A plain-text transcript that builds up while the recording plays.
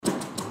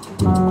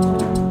Hello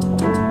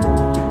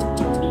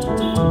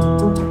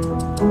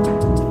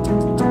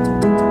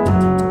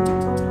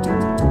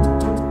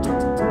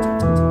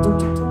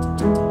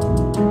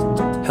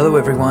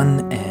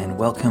everyone, and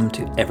welcome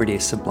to Everyday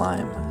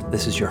Sublime.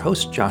 This is your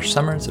host, Josh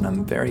Summers, and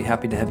I'm very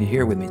happy to have you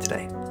here with me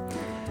today.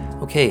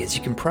 Okay, as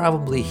you can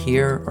probably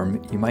hear, or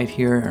you might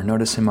hear or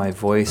notice in my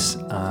voice,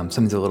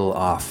 something's a little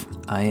off.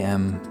 I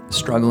am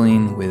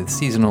struggling with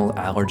seasonal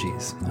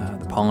allergies.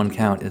 The pollen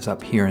count is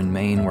up here in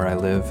Maine where I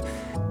live,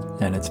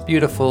 and it's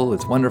beautiful,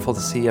 it's wonderful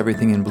to see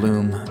everything in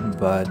bloom,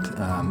 but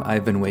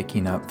I've been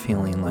waking up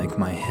feeling like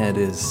my head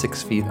is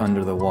 6 feet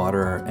under the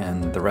water,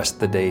 and the rest of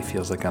the day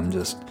feels like I'm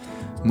just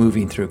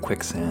moving through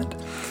quicksand.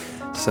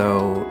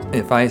 So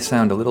if I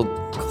sound a little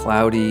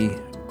cloudy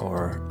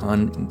or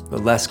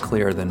less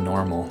clear than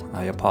normal,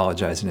 I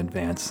apologize in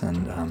advance.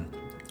 And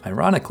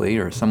ironically,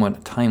 or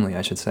somewhat timely,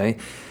 I should say,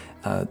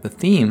 the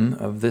theme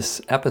of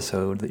this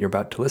episode that you're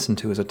about to listen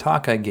to is a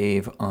talk I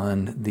gave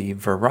on the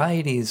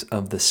varieties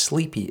of the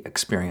sleepy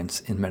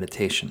experience in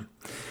meditation.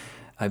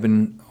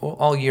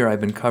 All year I've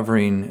been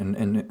covering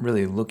and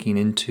really looking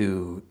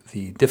into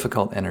the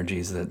difficult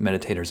energies that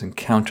meditators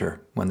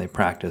encounter when they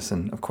practice.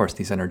 And of course,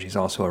 these energies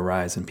also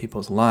arise in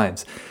people's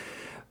lives.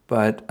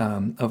 But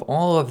of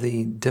all of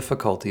the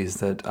difficulties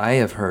that I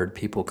have heard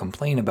people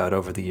complain about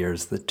over the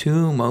years, the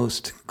two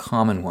most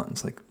common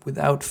ones, like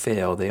without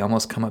fail, they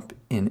almost come up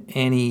in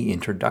any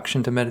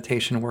introduction to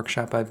meditation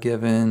workshop I've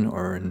given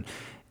or in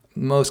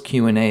most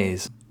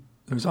Q&As.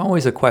 There's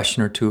always a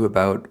question or two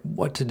about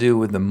what to do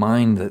with the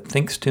mind that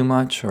thinks too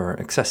much or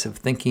excessive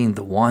thinking,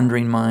 the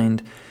wandering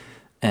mind.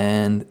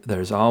 And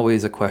there's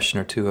always a question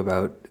or two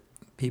about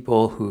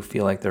people who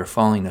feel like they're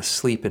falling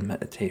asleep in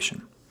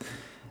meditation.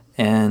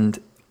 And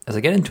as I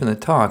get into the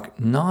talk,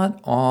 not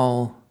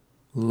all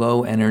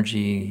low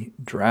energy,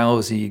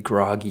 drowsy,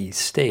 groggy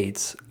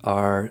states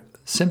are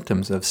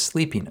symptoms of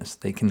sleepiness.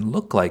 They can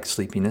look like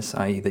sleepiness,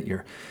 i.e. that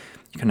you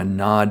kind of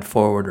nod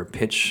forward or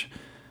pitch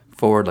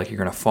forward like you're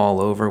going to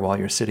fall over while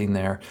you're sitting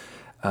there.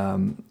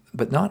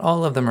 But not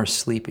all of them are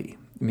sleepy.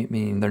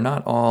 Meaning they're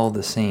not all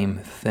the same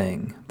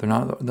thing. They're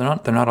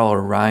not all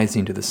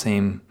arising to the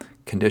same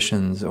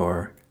conditions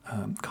or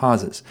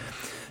causes.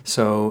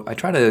 So I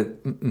try to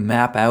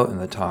map out in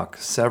the talk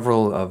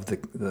several of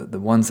the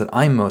ones that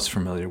I'm most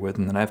familiar with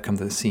and that I've come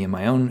to see in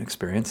my own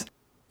experience.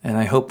 And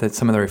I hope that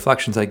some of the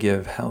reflections I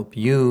give help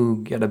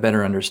you get a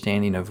better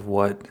understanding of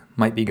what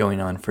might be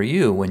going on for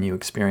you when you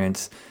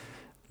experience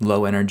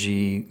low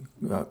energy,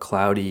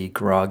 cloudy,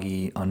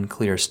 groggy,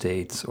 unclear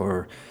states,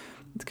 or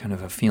kind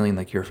of a feeling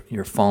like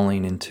you're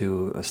falling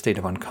into a state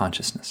of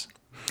unconsciousness.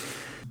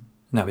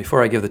 Now,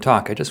 before I give the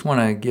talk, I just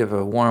want to give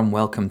a warm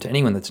welcome to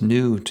anyone that's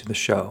new to the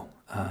show.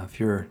 If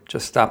you're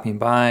just stopping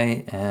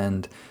by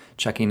and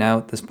checking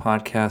out this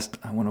podcast,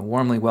 I want to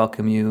warmly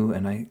welcome you,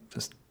 and I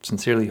just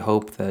sincerely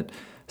hope that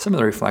some of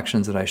the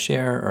reflections that I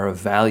share are of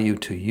value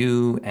to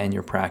you and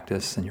your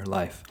practice and your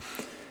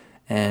life.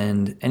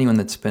 And anyone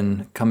that's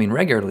been coming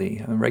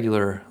regularly, a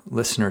regular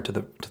listener to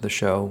the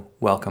show,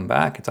 welcome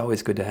back. It's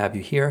always good to have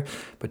you here.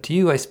 But to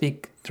you, I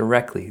speak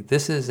directly.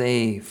 This is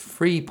a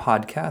free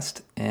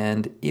podcast,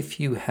 and if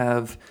you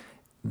have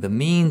the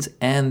means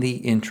and the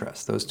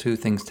interest, those two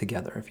things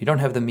together. If you don't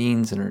have the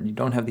means and you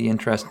don't have the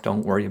interest,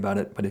 don't worry about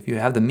it. But if you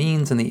have the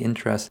means and the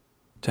interest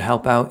to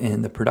help out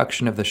in the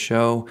production of the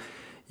show,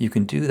 you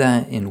can do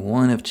that in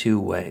one of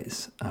two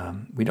ways.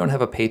 We don't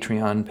have a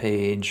Patreon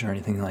page or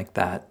anything like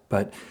that,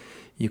 but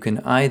you can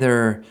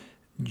either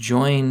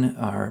join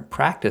our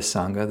practice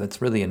Sangha,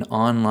 that's really an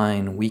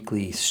online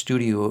weekly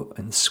studio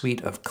and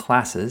suite of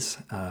classes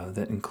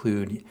that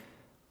include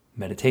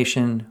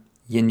meditation,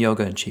 yin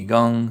yoga and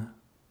qigong,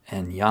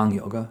 and yang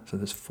yoga. So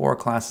there's 4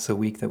 classes a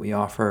week that we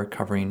offer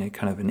covering a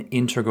kind of an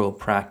integral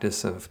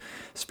practice of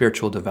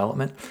spiritual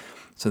development,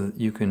 so that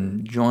you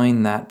can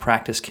join that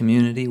practice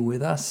community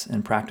with us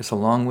and practice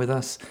along with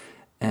us.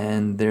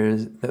 And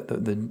there's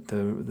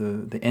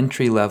the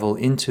entry level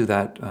into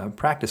that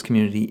practice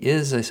community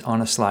is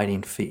on a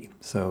sliding fee.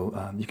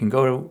 So you can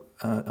go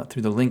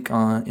through the link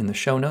in the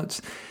show notes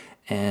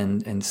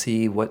and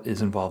see what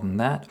is involved in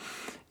that.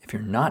 If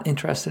you're not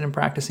interested in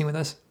practicing with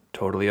us,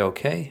 totally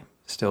okay.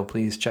 Still,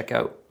 please check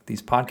out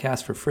these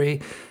podcasts for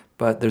free.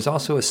 But there's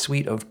also a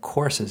suite of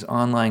courses,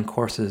 online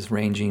courses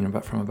ranging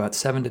from about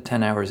 7 to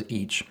 10 hours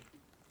each,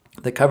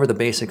 that cover the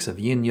basics of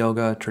yin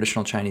yoga,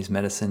 traditional Chinese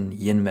medicine,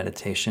 yin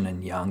meditation,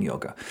 and yang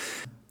yoga.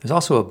 There's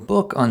also a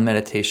book on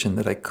meditation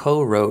that I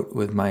co-wrote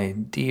with my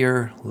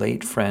dear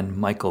late friend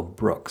Michael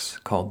Brooks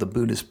called The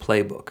Buddhist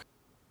Playbook.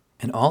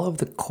 And all of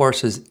the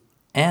courses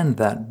and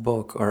that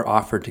book are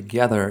offered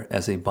together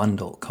as a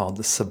bundle called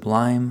the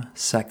Sublime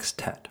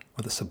Sextet,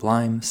 or the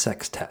Sublime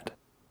Sextet.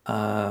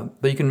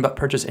 But you can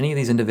purchase any of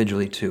these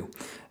individually too.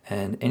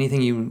 And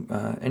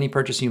any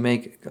purchase you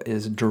make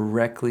is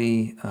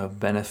directly of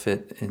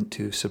benefit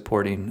into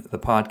supporting the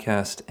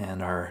podcast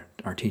and our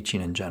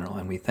teaching in general,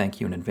 and we thank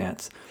you in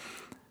advance.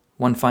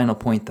 One final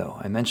point, though.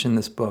 I mentioned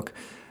this book.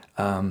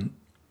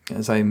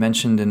 As I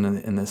mentioned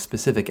in the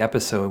specific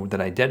episode that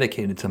I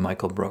dedicated to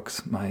Michael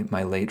Brooks,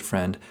 my late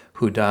friend,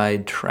 who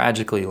died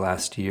tragically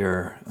last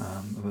year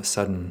of a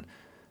sudden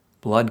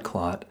blood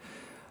clot,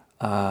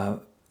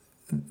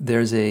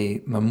 there's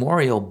a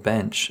memorial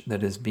bench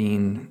that is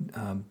being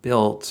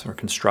built or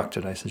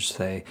constructed, I should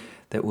say,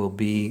 that will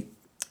be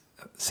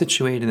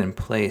situated and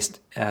placed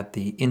at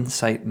the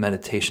Insight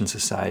Meditation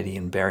Society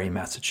in Barre,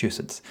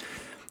 Massachusetts.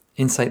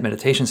 Insight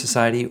Meditation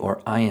Society,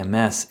 or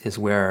IMS, is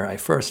where I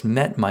first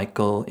met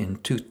Michael in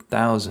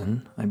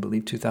 2000, I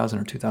believe 2000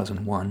 or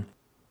 2001.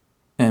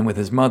 And with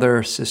his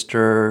mother,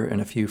 sister, and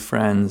a few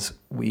friends,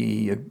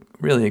 we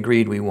really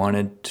agreed we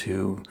wanted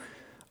to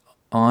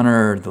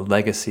honor the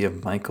legacy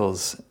of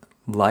Michael's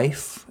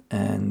life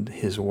and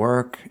his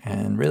work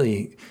and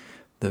really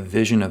the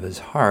vision of his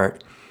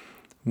heart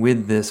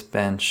with this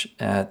bench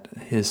at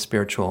his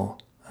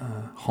spiritual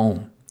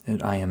home at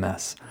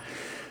IMS.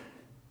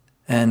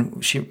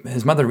 And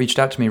his mother reached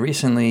out to me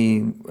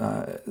recently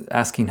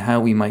asking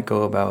how we might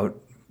go about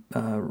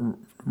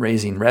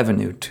raising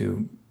revenue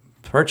to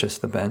purchase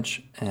the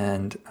bench.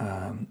 And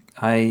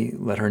I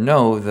let her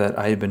know that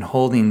I had been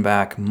holding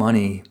back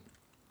money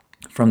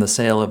from the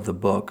sale of the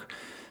book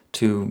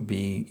to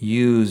be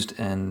used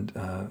and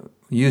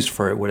used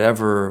for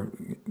whatever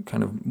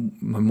kind of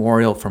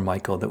memorial for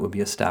Michael that would be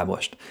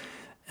established.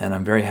 And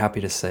I'm very happy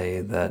to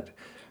say that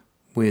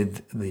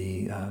with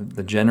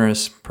the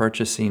generous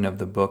purchasing of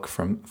the book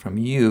from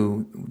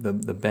you,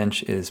 the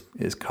bench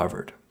is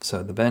covered.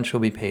 So the bench will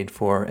be paid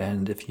for,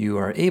 and if you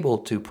are able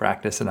to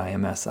practice at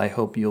IMS, I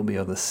hope you'll be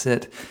able to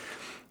sit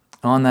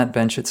on that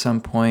bench at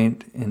some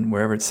point in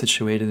wherever it's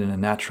situated in a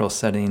natural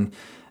setting,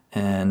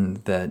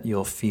 and that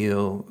you'll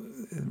feel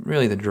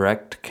really the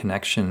direct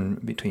connection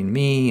between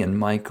me and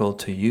Michael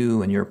to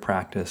you and your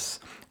practice,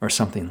 or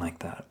something like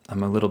that.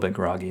 I'm a little bit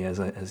groggy, as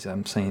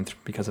I'm saying,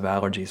 because of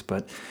allergies,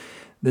 but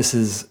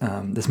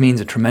this means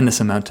a tremendous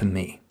amount to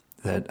me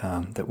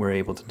that we're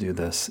able to do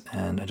this,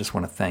 and I just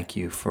want to thank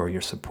you for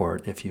your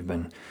support if you've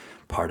been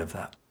part of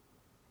that.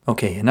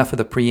 Okay, enough of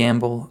the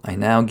preamble. I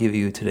now give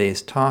you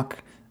today's talk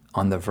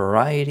on the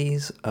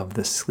varieties of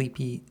the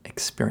sleepy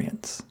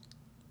experience.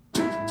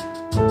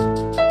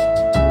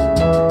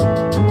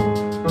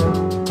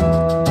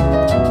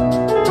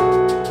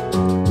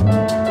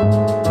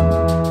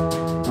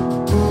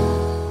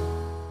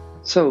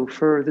 So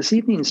for this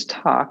evening's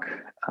talk,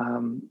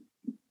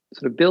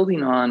 sort of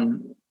building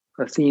on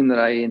a theme that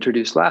I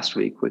introduced last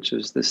week, which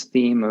is this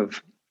theme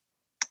of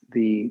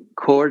the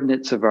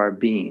coordinates of our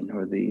being,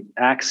 or the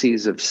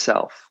axes of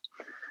self,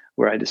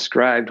 where I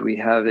described we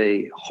have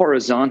a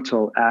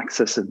horizontal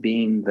axis of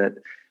being that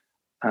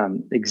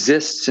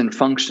exists and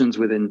functions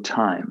within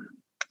time.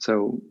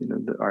 So,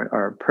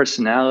 our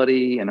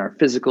personality and our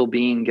physical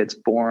being gets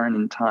born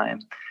in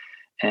time,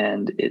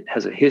 and it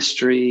has a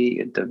history.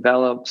 It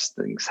develops,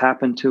 things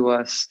happen to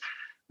us.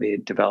 We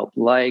develop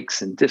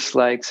likes and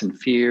dislikes and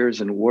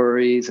fears and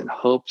worries and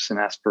hopes and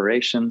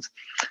aspirations.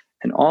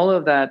 And all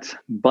of that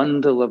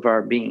bundle of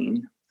our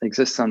being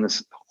exists on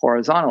this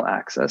horizontal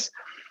axis,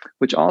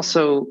 which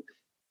also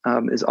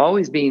is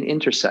always being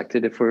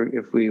intersected. If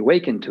we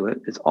awaken to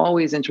it, it's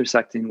always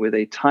intersecting with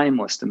a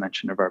timeless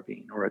dimension of our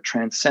being, or a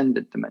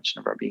transcendent dimension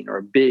of our being, or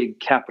a big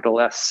capital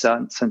S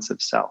sense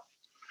of self,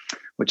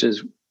 which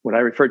is what I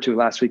referred to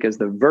last week as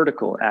the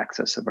vertical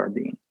axis of our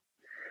being.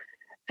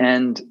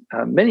 And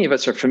many of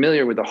us are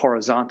familiar with the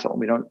horizontal.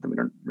 We don't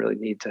really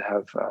need to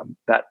have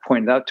that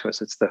pointed out to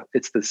us. It's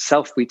the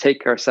self we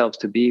take ourselves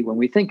to be when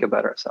we think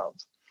about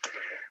ourselves.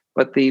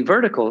 But the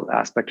vertical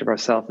aspect of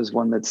ourself is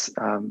one that's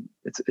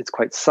it's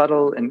quite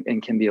subtle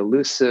and can be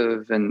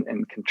elusive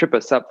and can trip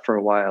us up for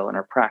a while in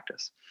our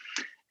practice.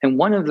 And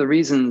one of the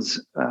reasons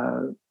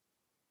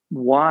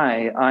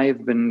why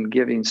I've been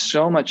giving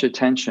so much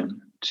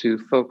attention to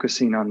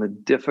focusing on the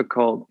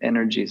difficult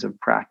energies of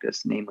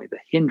practice, namely the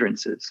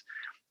hindrances,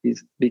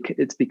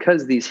 it's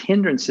because these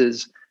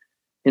hindrances,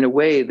 in a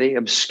way, they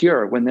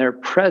obscure when they're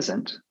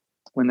present.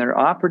 When they're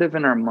operative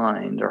in our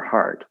mind or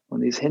heart, when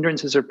these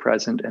hindrances are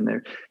present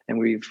and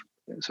we've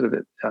sort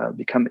of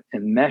become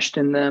enmeshed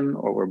in them,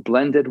 or we're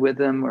blended with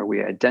them, or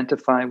we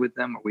identify with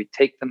them, or we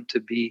take them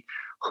to be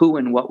who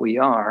and what we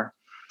are,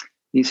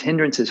 these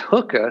hindrances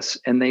hook us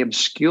and they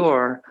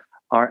obscure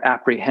our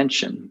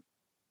apprehension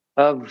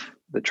of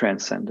the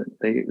transcendent.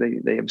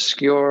 They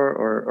obscure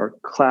or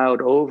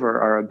cloud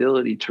over our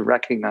ability to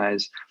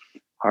recognize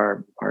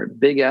our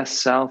big S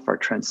self, our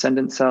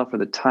transcendent self, or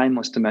the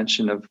timeless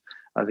dimension of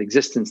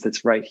existence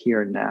that's right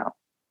here and now.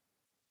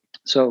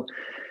 So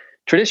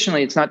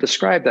traditionally, it's not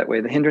described that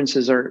way. The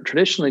hindrances are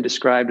traditionally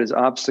described as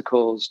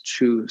obstacles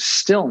to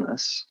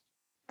stillness.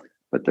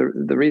 But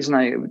the reason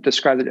I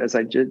described it as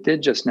I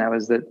did just now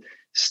is that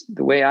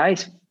the way I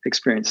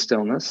experience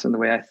stillness and the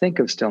way I think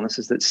of stillness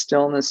is that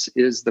stillness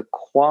is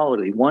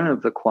one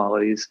of the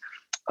qualities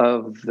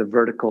of the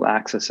vertical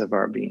axis of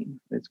our being.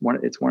 It's one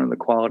of the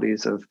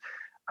qualities of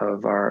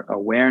our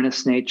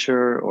awareness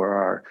nature, or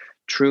our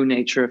true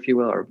nature, if you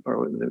will, or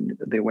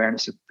the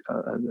awareness of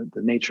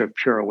the nature of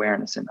pure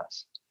awareness in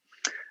us.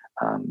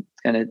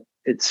 And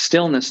it's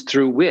stillness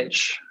through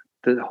which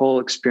the whole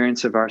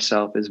experience of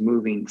ourself is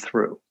moving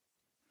through.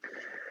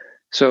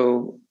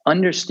 So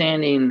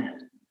understanding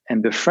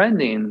and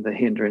befriending the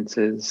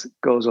hindrances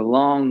goes a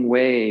long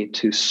way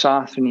to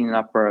softening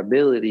up our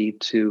ability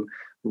to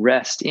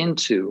rest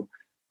into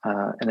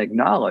and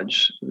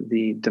acknowledge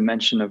the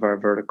dimension of our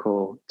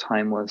vertical,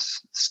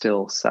 timeless,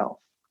 still self.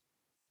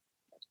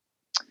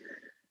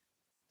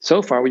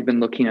 So far, we've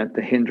been looking at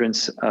the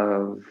hindrances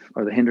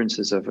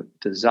of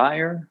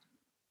desire,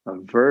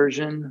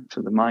 aversion,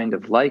 so the mind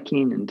of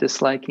liking and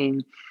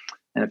disliking.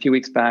 And a few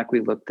weeks back, we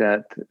looked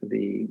at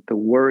the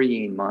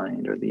worrying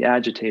mind, or the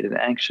agitated,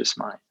 anxious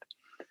mind.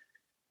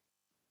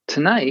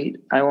 Tonight,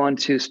 I want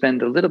to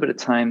spend a little bit of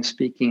time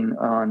speaking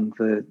on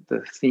the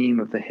theme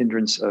of the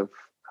hindrance of,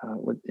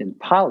 in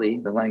Pali,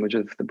 the language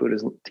of the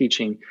Buddha's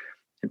teaching,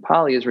 in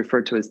Pali is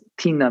referred to as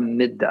Tina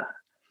Midda.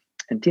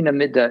 And Tina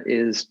Midda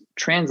is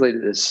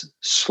translated as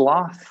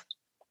sloth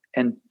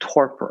and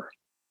torpor.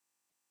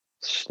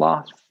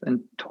 Sloth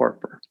and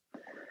torpor.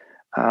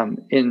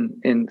 In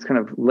kind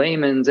of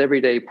layman's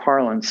everyday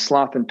parlance,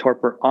 sloth and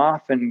torpor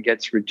often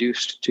gets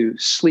reduced to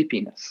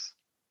sleepiness.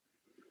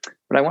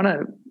 But I want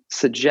to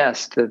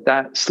suggest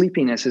that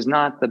sleepiness is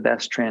not the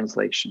best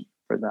translation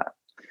for that.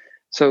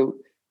 So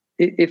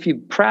if you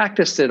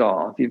practiced it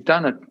all, if you've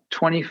done a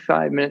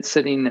 25-minute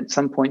sitting at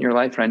some point in your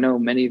life, and I know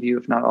many of you,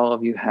 if not all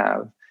of you,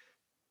 have,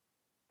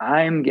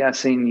 I'm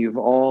guessing you've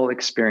all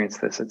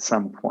experienced this at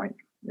some point.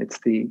 It's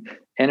the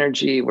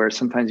energy where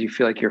sometimes you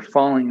feel like you're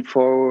falling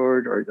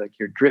forward or like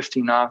you're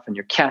drifting off and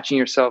you're catching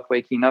yourself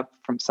waking up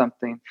from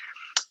something.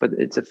 But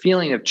it's a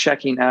feeling of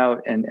checking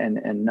out and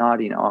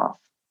nodding off.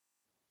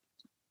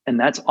 And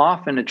that's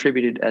often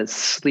attributed as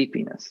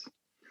sleepiness.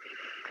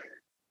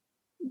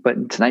 But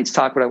in tonight's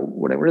talk,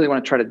 what I really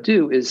want to try to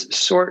do is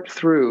sort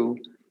through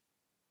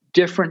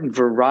different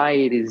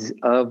varieties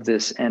of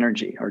this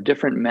energy or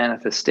different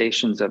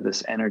manifestations of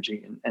this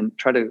energy and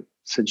try to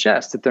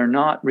suggest that they're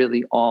not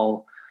really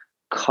all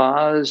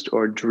caused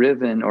or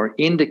driven or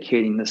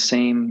indicating the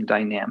same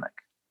dynamic.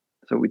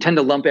 So we tend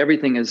to lump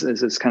everything as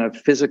this kind of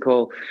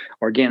physical,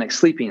 organic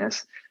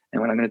sleepiness.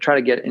 And what I'm going to try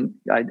to get in,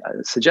 I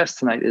suggest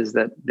tonight is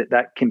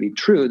that can be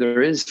true.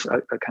 There is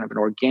a kind of an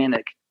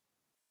organic,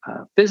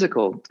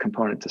 physical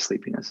component to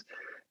sleepiness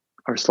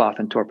or sloth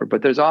and torpor,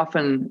 but there's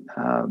often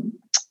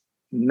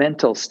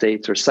mental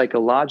states or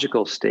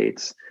psychological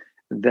states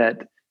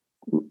that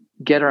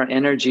get our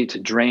energy to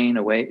drain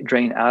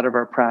out of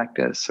our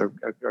practice or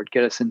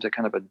get us into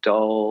kind of a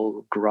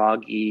dull,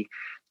 groggy,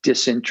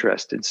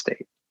 disinterested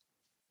state.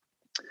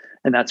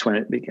 And that's when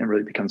it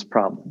really becomes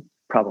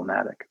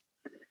problematic.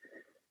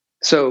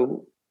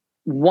 So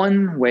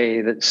one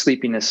way that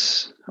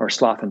sleepiness or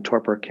sloth and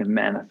torpor can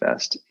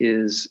manifest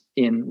is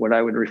in what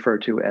I would refer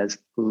to as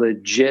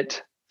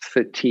legit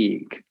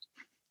fatigue.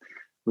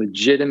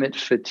 Legitimate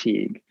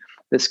fatigue.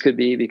 This could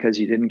be because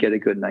you didn't get a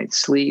good night's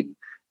sleep.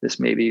 This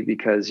may be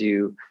because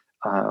you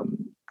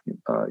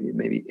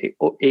maybe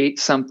ate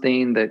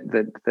something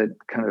that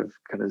kind of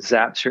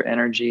zaps your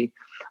energy,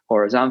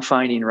 or as I'm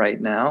finding right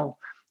now,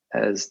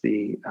 as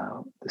the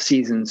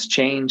seasons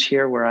change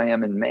here where I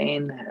am in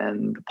Maine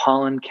and the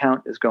pollen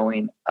count is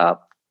going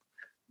up,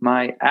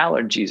 my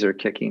allergies are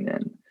kicking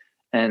in.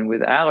 And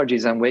with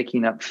allergies, I'm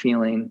waking up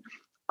feeling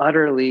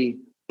utterly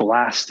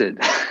blasted,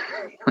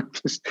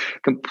 just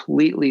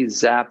completely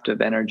zapped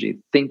of energy.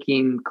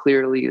 Thinking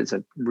clearly is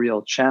a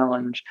real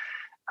challenge.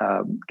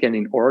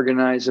 Getting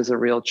organized is a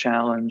real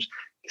challenge.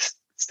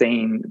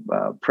 Staying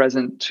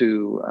present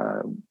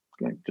to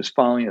just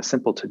following a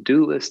simple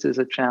to-do list is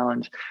a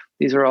challenge.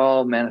 These are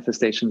all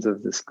manifestations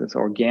of this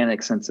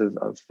organic sense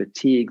of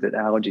fatigue that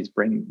allergies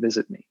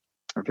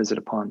visit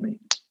upon me.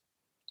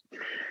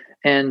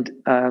 And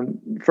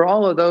for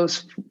all of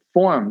those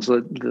forms,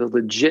 the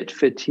legit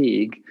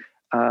fatigue,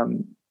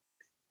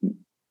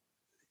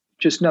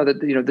 just know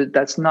that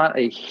that's not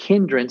a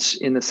hindrance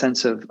in the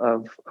sense of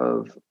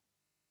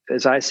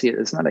as I see it,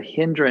 it's not a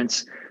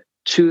hindrance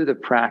to the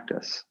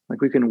practice.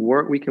 Like we can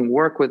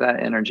work with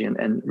that energy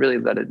and really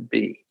let it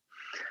be.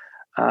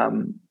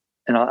 And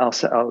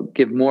I'll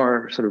give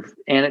more sort of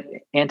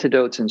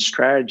antidotes and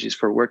strategies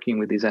for working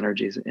with these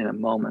energies in a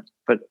moment.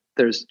 But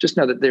just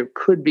know that there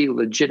could be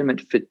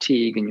legitimate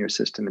fatigue in your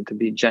system, and to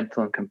be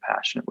gentle and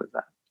compassionate with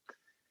that.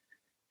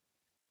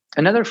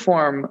 Another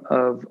form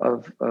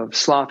of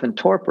sloth and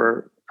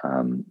torpor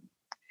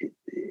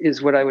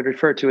is what I would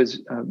refer to as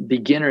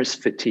beginner's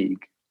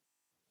fatigue.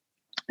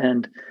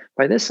 And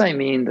by this, I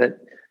mean that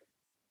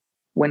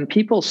when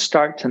people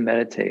start to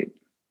meditate,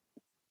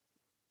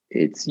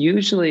 it's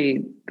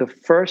usually the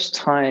first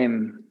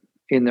time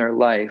in their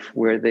life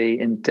where they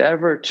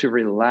endeavor to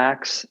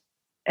relax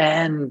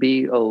and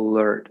be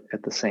alert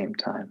at the same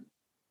time.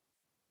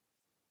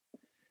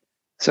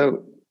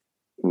 So,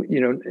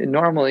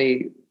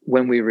 normally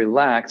when we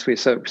relax, we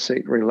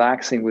associate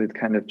relaxing with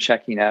kind of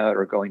checking out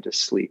or going to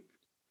sleep.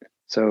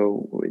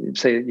 So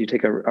say you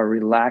take a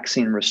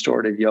relaxing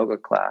restorative yoga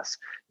class,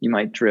 you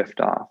might drift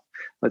off.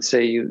 Let's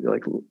say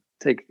you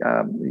take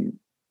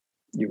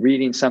you're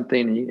reading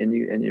something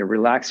and you're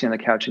relaxing on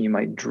the couch and you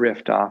might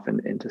drift off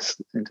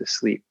into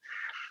sleep.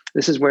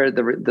 this is where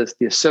the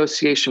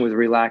association with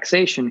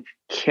relaxation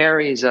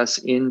carries us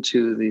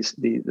into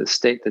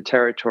the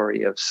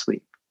territory of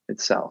sleep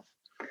itself.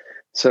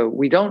 So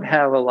we don't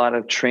have a lot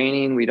of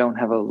training. We don't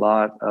have a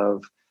lot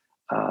of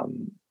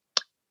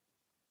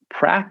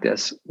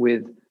practice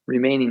with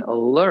remaining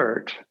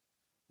alert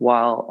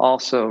while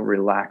also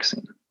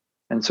relaxing.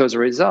 And so as a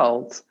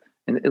result,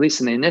 at least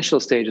in the initial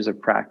stages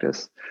of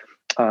practice,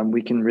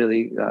 we can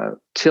really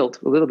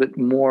tilt a little bit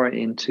more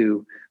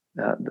into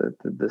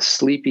the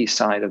sleepy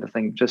side of the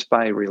thing just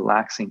by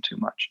relaxing too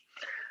much.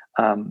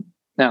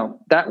 Now,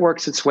 that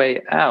works its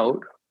way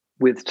out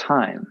with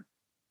time.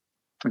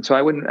 And so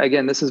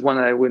this is one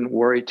that I wouldn't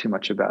worry too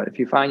much about. If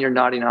you find you're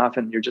nodding off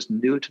and you're just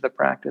new to the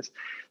practice,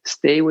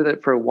 stay with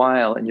it for a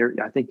while. And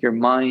I think your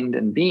mind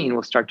and being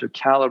will start to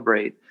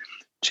calibrate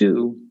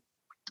to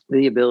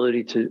the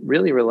ability to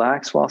really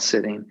relax while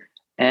sitting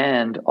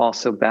and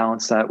also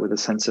balance that with a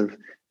sense of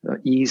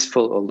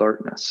easeful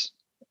alertness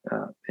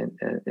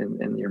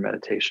in your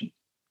meditation.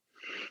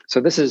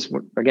 So this is,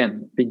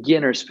 again,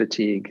 beginner's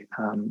fatigue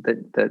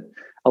that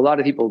a lot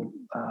of people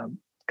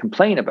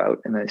complain about,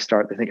 and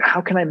they think, how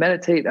can I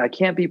meditate? I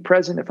can't be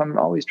present if I'm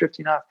always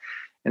drifting off.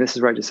 And this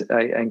is where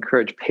I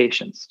encourage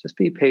patience. Just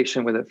be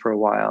patient with it for a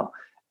while,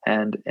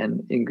 and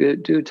in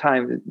good due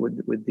time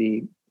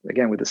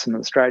with some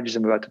of the strategies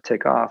I'm about to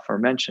take off or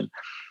mention,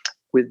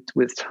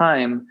 with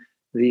time,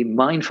 the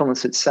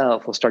mindfulness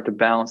itself will start to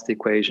balance the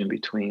equation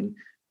between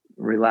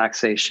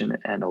relaxation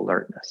and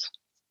alertness.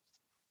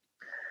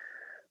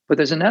 But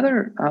there's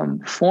another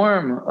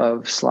form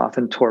of sloth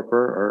and torpor,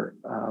 or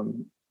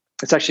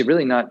it's actually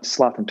really not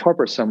sloth and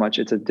torpor so much.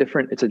 It's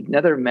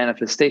another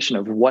manifestation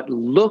of what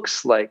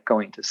looks like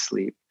going to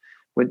sleep,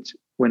 when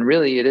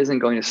really it isn't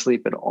going to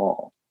sleep at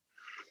all.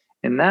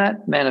 And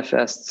that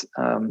manifests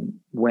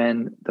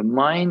when the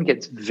mind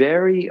gets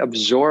very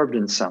absorbed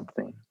in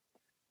something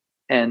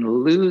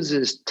and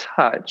loses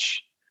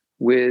touch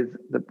with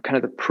the kind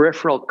of the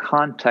peripheral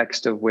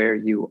context of where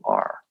you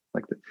are.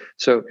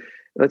 So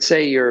let's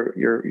say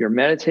you're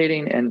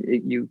meditating, and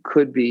you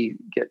could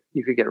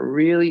get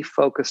really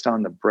focused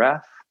on the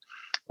breath,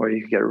 or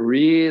you could get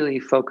really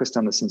focused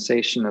on the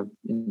sensation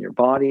in your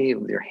body,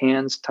 with your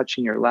hands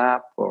touching your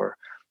lap, or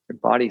your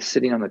body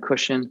sitting on the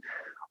cushion,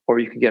 or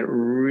you could get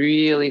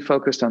really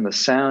focused on the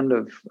sound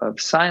of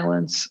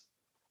silence,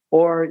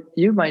 or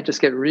you might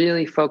just get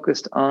really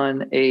focused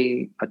on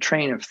a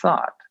train of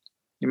thought.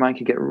 Your mind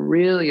could get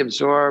really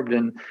absorbed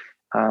and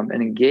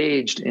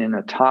engaged in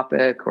a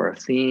topic or a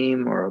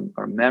theme or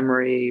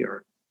memory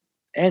or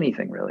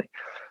anything really.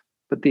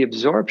 But the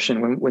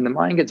absorption, when the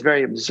mind gets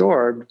very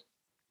absorbed,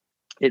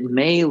 it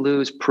may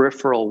lose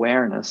peripheral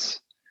awareness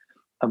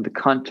of the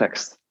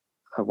context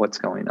of what's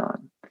going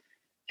on.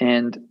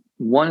 And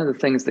one of the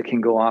things that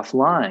can go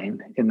offline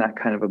in that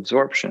kind of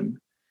absorption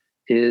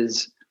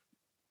is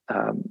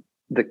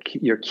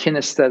your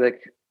kinesthetic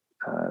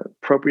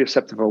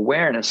proprioceptive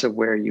awareness of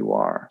where you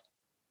are.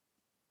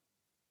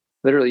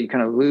 Literally, you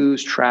kind of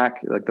lose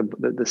track, like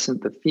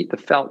the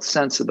felt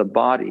sense of the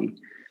body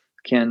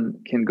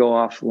can go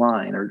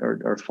offline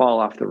or fall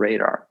off the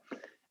radar.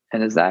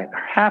 And as that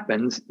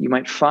happens, you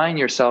might find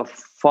yourself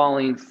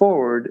falling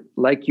forward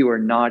like you are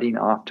nodding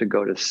off to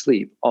go to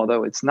sleep.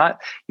 Although it's not,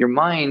 your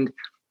mind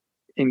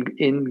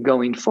in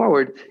going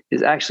forward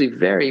is actually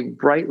very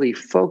brightly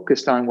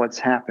focused on what's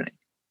happening.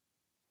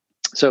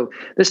 So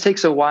this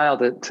takes a while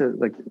to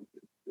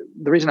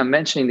the reason I'm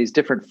mentioning these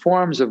different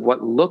forms of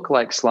what look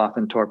like sloth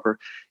and torpor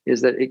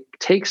is that it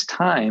takes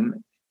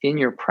time in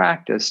your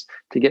practice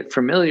to get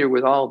familiar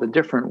with all the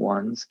different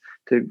ones,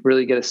 to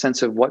really get a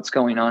sense of what's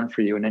going on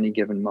for you in any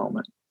given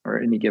moment or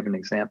any given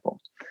example.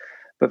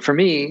 But for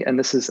me,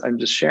 and I'm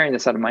just sharing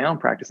this out of my own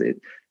practice,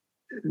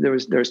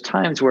 there's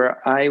times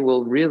where I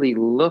will really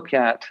look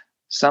at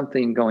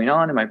something going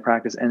on in my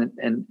practice,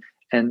 and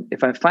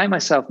if I find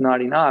myself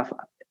nodding off,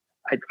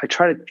 I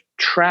try to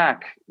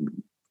track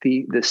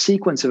the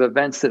sequence of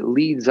events that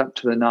leads up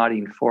to the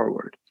nodding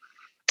forward.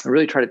 I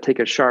really try to take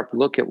a sharp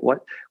look at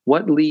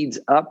what leads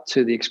up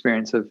to the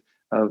experience of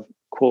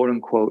quote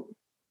unquote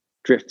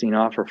drifting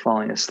off or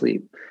falling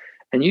asleep.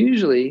 And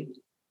usually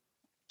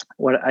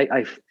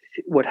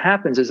what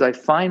happens is I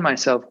find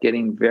myself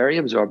getting very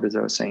absorbed, as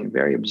I was saying,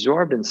 very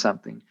absorbed in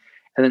something.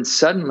 And then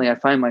suddenly I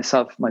find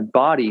my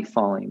body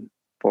falling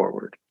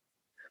forward.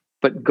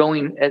 But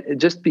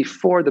just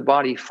before the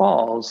body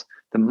falls,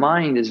 the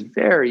mind is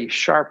very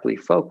sharply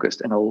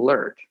focused and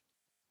alert.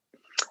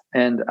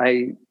 And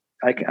I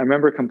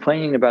remember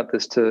complaining about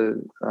this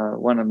to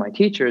one of my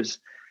teachers,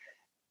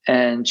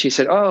 and she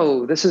said,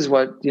 "Oh, this is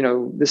what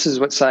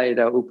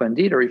Sayadaw U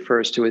Pandita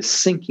refers to as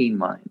sinking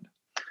mind,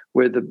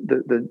 where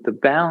the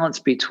balance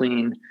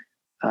between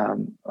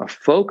a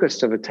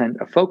focus of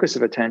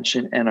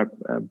attention and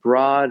a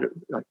broad,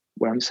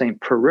 what I'm saying,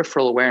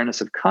 peripheral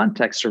awareness of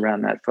context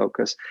around that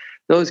focus,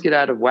 those get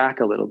out of whack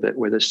a little bit,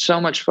 where there's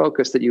so much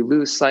focus that you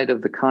lose sight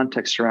of the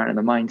context around it, and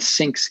the mind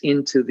sinks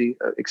into the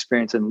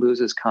experience and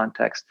loses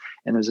context,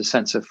 and there's a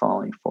sense of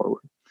falling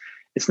forward.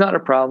 It's not a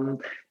problem.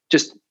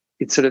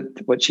 It's sort of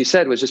what she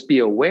said was just be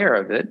aware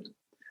of it,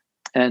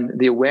 And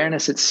the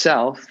awareness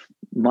itself,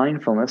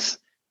 mindfulness,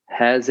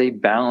 has a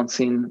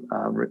balancing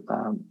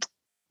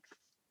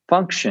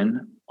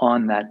function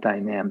on that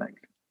dynamic.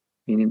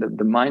 Meaning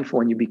the mindful,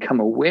 when you become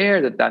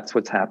aware that that's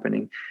what's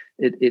happening,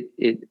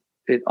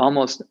 it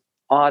almost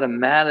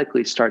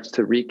automatically starts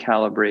to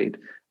recalibrate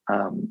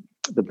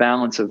the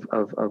balance of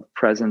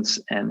presence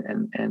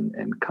and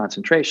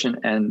concentration,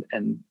 and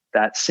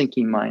that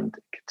sinking mind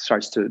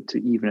starts to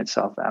even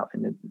itself out,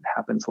 and it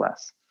happens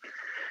less.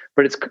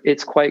 But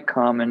it's quite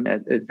common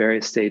at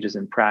various stages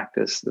in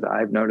practice that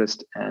I've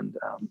noticed, and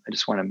I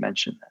just want to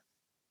mention that.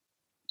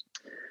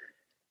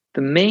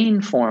 The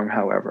main form,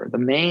 however, the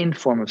main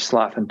form of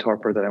sloth and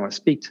torpor that I want to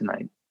speak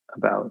tonight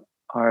about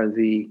are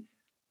the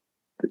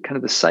kind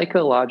of the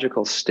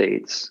psychological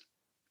states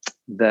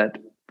that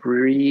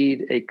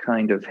breed a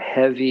kind of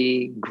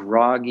heavy,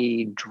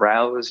 groggy,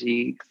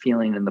 drowsy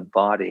feeling in the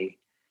body,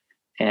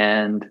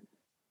 and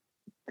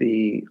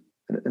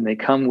they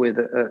come with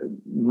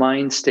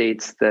mind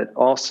states that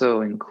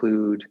also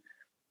include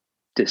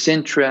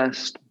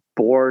disinterest,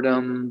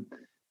 boredom,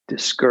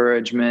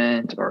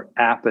 discouragement, or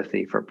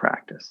apathy for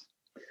practice.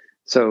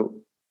 So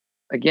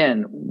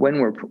again, when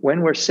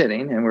we're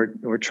sitting and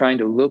we're trying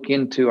to look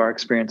into our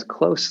experience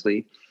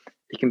closely,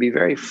 it can be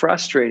very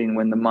frustrating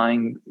when the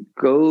mind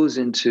goes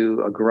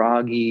into a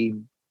groggy,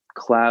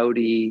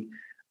 cloudy,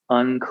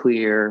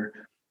 unclear,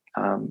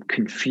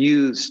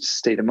 confused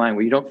state of mind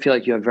where you don't feel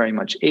like you have very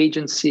much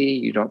agency,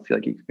 you don't feel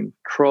like you can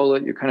control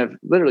it. You're kind of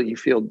literally,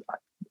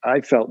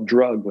 I felt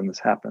drugged when this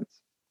happens.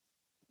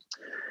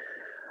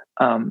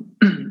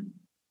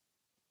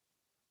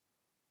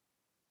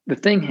 The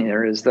thing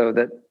here is, though,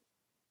 that,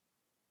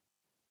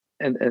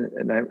 and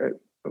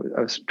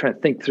I was trying to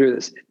think through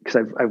this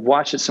because I've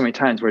watched it so many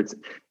times where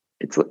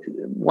it's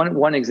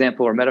one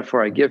example or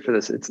metaphor I give for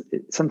this.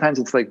 Sometimes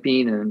it's like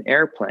being in an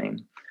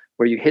airplane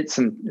where you hit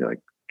some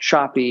like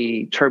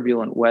choppy,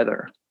 turbulent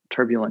weather,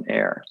 turbulent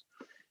air,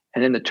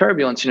 and in the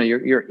turbulence,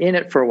 you're in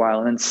it for a while,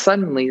 and then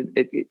suddenly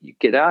you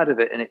get out of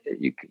it, and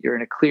you're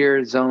in a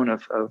clear zone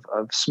of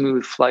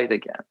smooth flight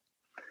again.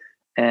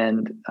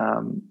 And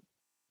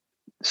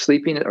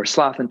sleeping or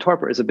sloth and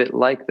torpor is a bit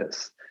like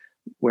this,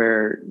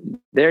 where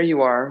there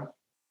you are,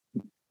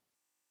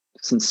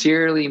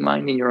 sincerely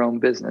minding your own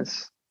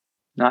business,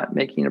 not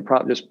making a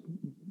problem, just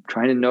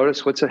trying to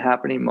notice what's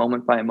happening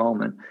moment by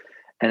moment.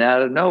 And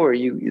out of nowhere,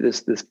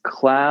 this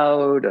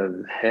cloud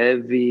of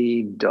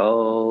heavy,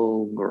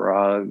 dull,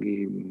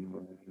 groggy,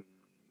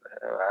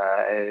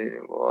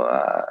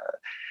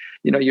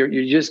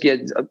 you just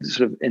get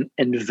sort of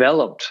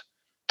enveloped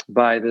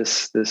by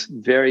this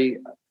very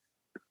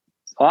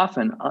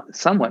often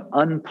somewhat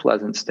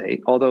unpleasant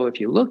state. Although if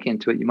you look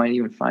into it, you might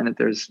even find that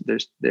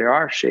there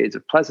are shades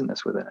of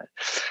pleasantness within it.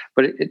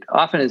 But it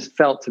often is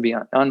felt to be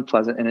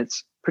unpleasant, and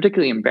it's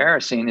particularly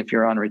embarrassing if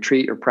you're on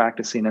retreat or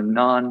practicing a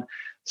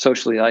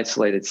non-socially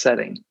isolated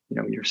setting.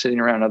 You're sitting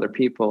around other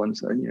people, and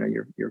so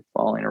you're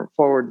falling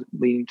forward,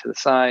 leaning to the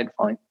side,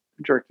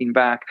 jerking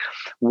back,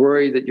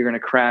 worried that you're going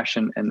to crash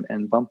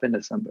and bump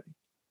into somebody.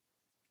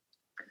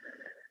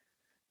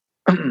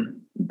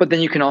 But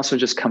then you can also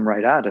just come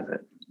right out of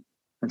it.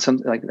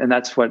 And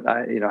that's what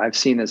I've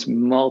seen this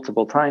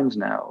multiple times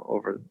now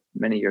over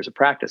many years of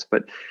practice.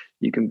 But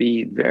you can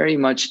be very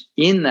much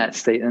in that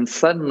state, and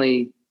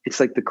suddenly it's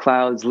like the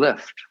clouds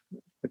lift,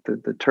 like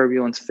the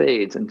turbulence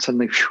fades, and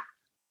suddenly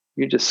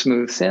you're just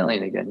smooth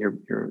sailing again.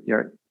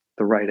 You're at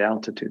the right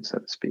altitude, so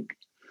to speak.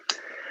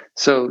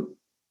 So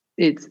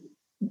it's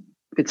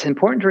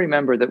important to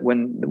remember that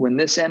when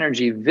this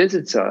energy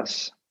visits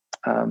us,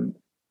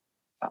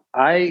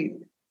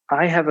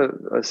 I have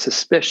a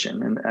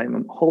suspicion, and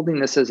I'm holding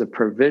this as a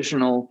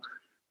provisional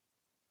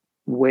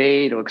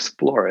way to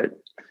explore it,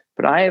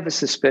 but I have a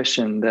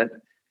suspicion that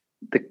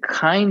the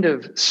kind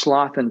of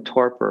sloth and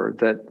torpor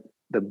that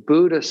the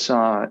Buddha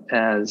saw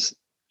as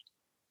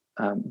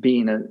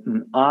being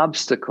an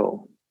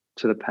obstacle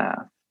to the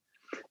path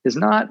is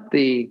not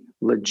the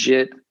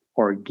legit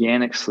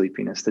organic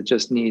sleepiness that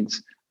just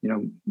needs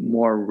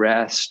more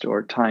rest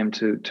or time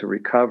to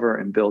recover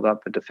and build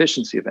up a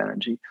deficiency of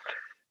energy.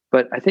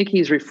 But I think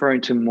he's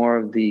referring to more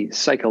of the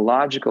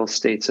psychological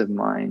states of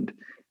mind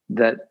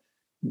that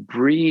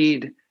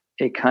breed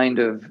a kind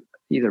of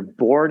either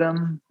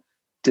boredom,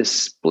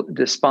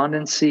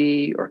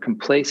 despondency, or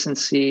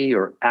complacency,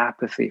 or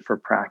apathy for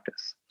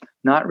practice.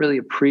 Not really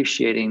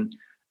appreciating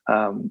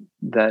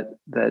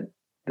that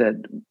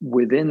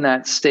within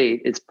that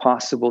state, it's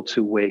possible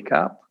to wake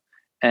up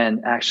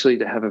and actually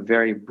to have a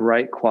very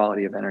bright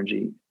quality of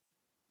energy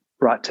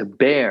brought to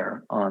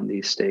bear on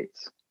these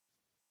states.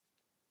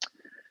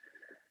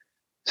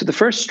 So the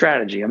first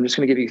strategy, I'm just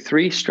going to give you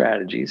 3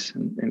 strategies,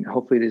 and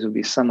hopefully these will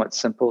be somewhat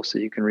simple so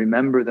you can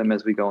remember them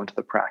as we go into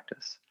the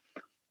practice.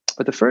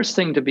 But the first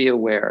thing to be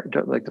aware,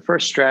 like the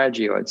first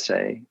strategy I would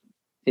say,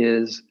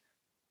 is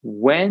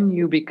when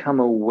you become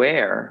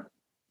aware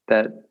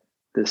that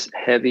this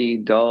heavy,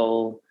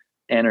 dull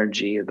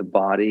energy of the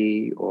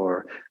body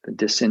or the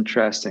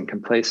disinterest and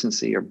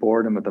complacency or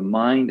boredom of the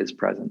mind is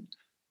present,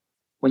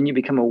 when you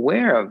become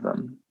aware of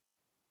them,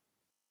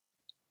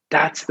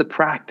 That's the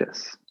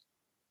practice.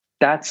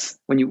 That's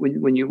when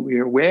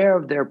you're aware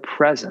of their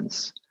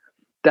presence.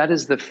 That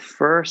is the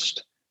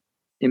first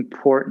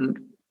important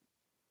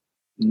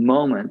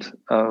moment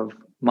of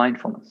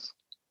mindfulness.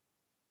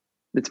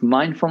 It's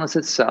mindfulness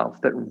itself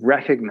that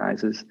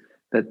recognizes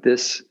that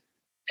this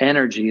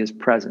energy is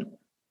present.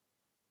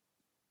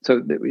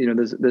 So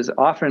there's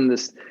often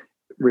this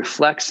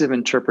reflexive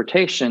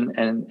interpretation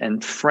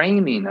and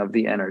framing of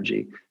the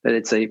energy that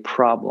it's a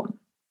problem,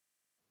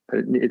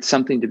 that it's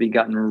something to be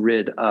gotten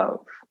rid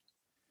of.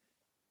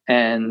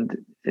 And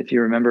if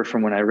you remember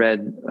from when I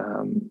read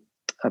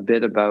a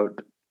bit about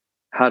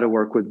how to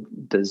work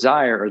with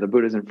desire, or the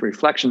Buddha's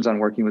reflections on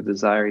working with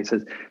desire, he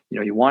says,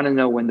 you want to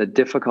know when the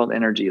difficult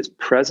energy is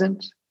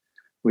present.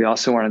 We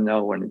also want to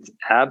know when it's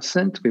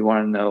absent. We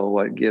want to know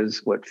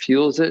what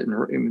fuels it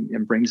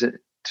and brings it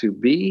to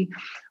be,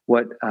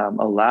 what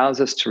allows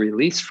us to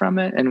release from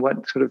it, and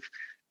what sort of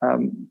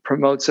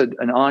promotes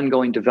an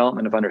ongoing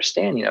development of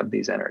understanding of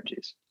these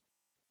energies.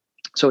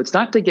 So it's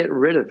not to get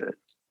rid of it.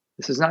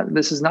 This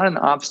is not an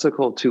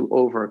obstacle to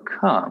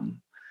overcome.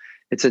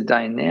 It's a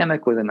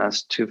dynamic within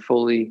us to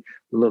fully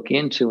look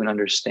into and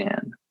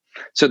understand.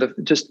 So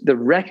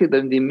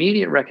the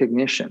immediate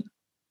recognition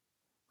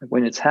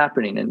when it's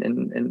happening,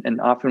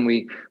 and often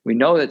we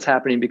know that's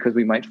happening because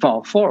we might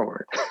fall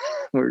forward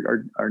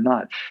or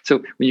not. So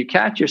when you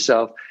catch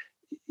yourself,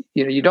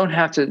 you don't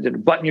have to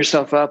button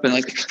yourself up and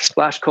like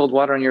splash cold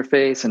water on your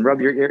face and rub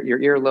your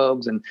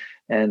earlobes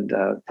and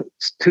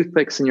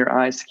toothpicks in your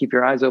eyes to keep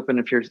your eyes open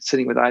if you're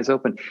sitting with eyes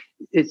open.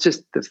 It's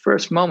just the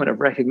first moment of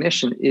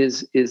recognition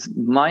is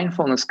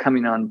mindfulness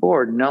coming on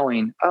board,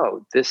 knowing,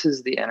 oh, this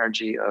is the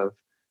energy of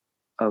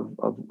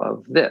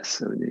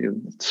this,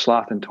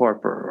 sloth and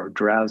torpor, or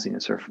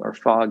drowsiness, or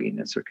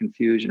fogginess, or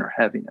confusion, or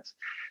heaviness.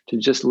 To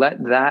just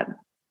let that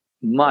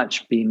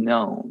much be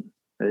known.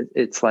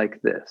 It's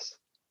like this.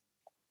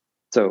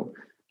 So,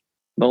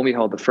 lo and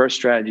behold, the first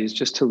strategy is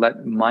just to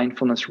let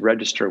mindfulness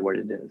register what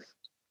it is.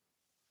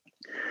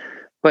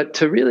 But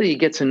to really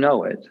get to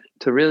know it,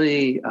 to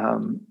really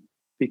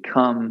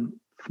become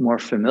more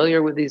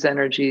familiar with these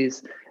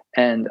energies,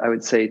 and I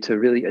would say to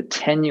really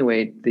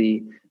attenuate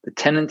the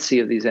tendency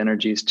of these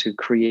energies to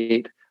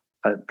create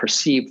a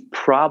perceived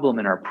problem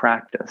in our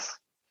practice,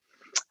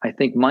 I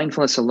think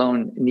mindfulness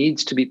alone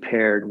needs to be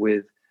paired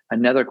with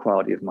another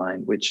quality of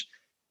mind, which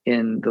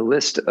in the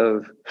list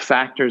of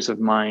factors of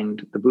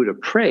mind the Buddha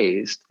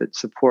praised that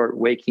support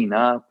waking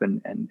up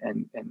and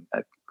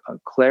a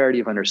clarity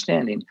of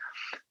understanding,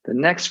 the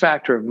next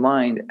factor of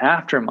mind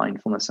after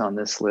mindfulness on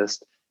this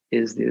list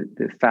is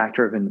the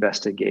factor of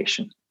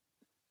investigation,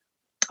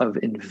 of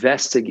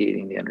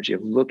investigating the energy,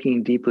 of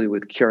looking deeply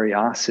with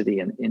curiosity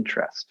and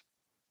interest.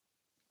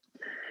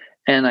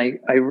 And I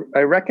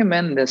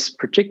recommend this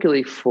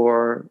particularly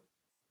for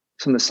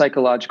some of the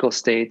psychological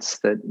states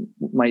that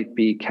might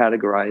be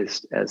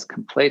categorized as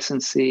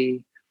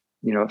complacency,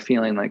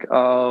 feeling like,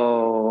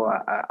 oh,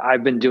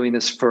 I've been doing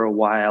this for a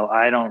while.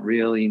 I don't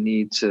really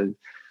need to,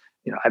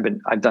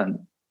 I've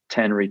done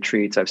 10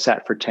 retreats. I've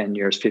sat for 10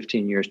 years,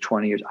 15 years,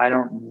 20 years. I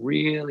don't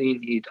really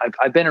need,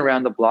 I've been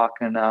around the block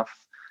enough.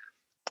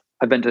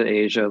 I've been to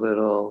Asia a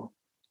little.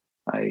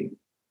 I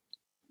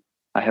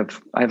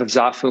have a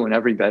zafu in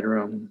every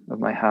bedroom of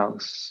my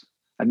house.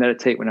 I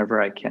meditate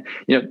whenever I can.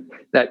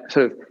 That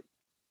sort of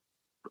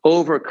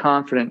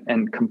overconfident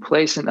and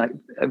complacent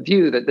a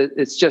view that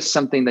it's just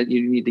something that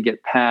you need to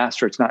get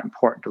past, or it's not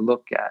important to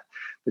look at.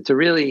 But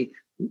to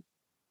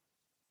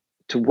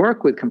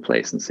work with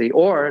complacency,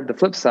 or the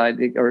flip side,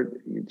 or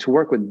to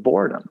work with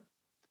boredom,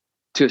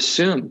 to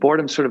assume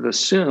boredom sort of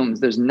assumes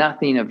there's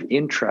nothing of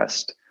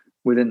interest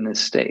within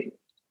this state.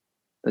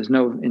 There's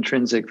no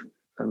intrinsic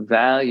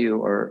value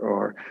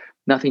or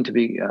nothing to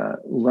be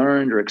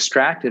learned or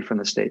extracted from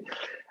the state.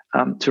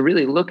 To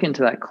really look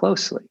into that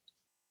closely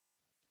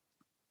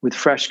with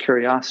fresh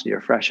curiosity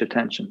or fresh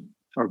attention,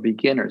 or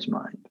beginner's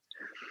mind.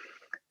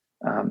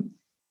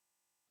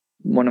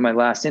 One of my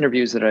last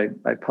interviews that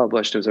I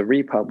published, it was a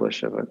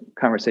republish of a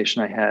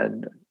conversation I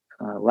had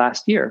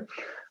last year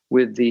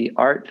with the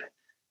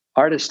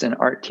artist and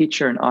art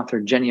teacher and author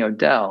Jenny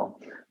Odell.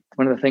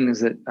 One of the things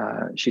that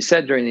she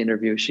said during the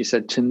interview, she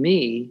said, to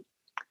me,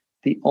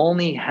 the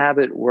only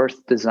habit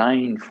worth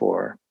designing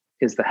for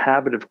is the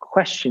habit of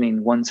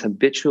questioning one's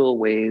habitual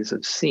ways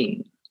of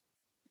seeing.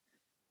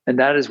 And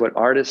that is what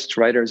artists,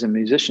 writers, and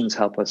musicians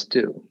help us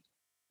do.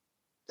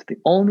 So the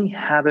only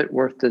habit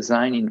worth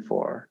designing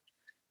for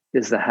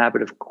is the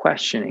habit of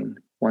questioning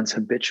one's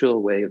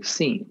habitual way of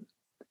seeing.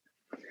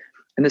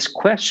 And this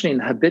questioning,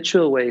 the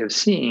habitual way of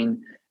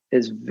seeing,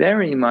 is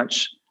very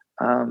much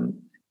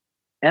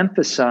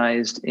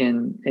emphasized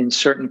in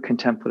certain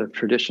contemplative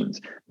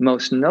traditions.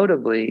 Most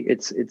notably,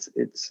 it's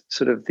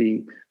sort of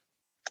the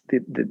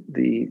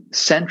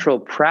central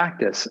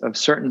practice of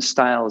certain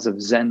styles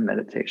of Zen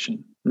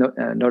meditation,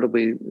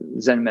 notably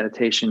Zen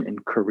meditation in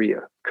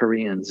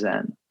Korean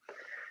Zen.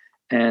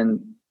 And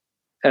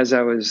as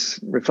I was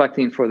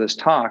reflecting for this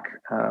talk,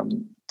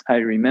 I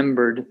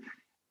remembered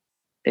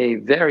a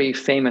very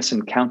famous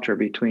encounter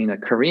between a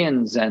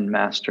Korean Zen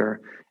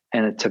master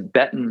and a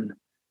Tibetan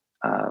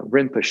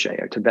Rinpoche,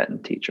 or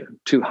Tibetan teacher,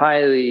 two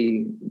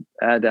highly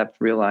adept,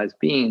 realized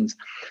beings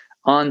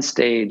on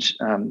stage,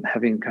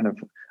 having kind of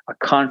a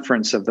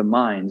conference of the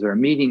minds, or a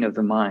meeting of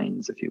the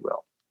minds, if you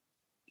will.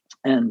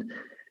 And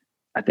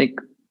I think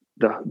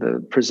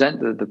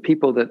the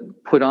people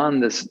that put on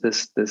this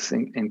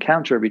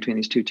encounter between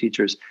these two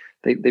teachers,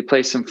 they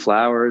placed some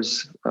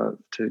flowers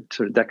to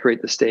sort of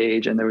decorate the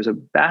stage, and there was a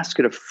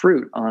basket of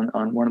fruit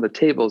on one of the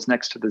tables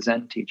next to the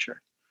Zen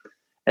teacher.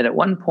 And at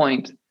one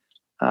point,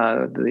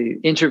 the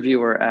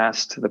interviewer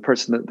asked the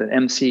person, the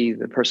MC,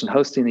 the person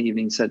hosting the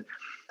evening, said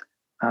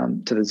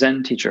to the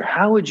Zen teacher,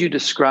 "How would you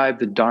describe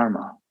the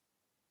Dharma?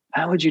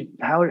 How do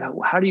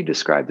you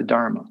describe the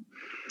Dharma?"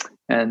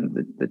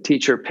 And the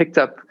teacher picked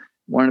up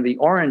one of the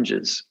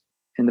oranges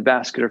in the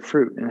basket of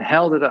fruit and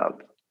held it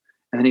up.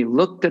 And then he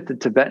looked at the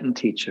Tibetan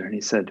teacher and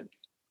he said,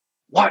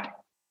 "What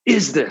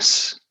is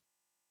this?"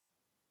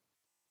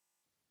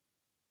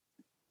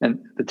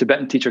 And the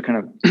Tibetan teacher kind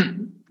of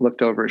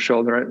looked over his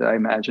shoulder, I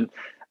imagine,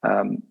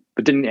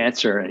 but didn't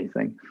answer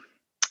anything.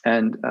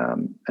 And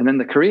then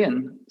the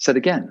Korean said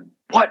again,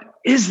 "What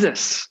is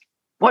this?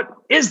 What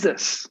is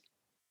this?"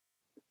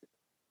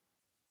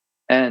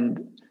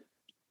 And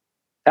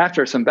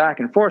after some back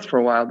and forth for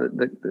a while,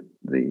 the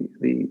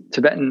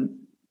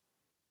Tibetan,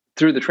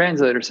 through the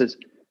translator, says,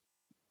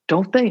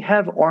 "Don't they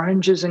have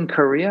oranges in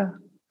Korea?"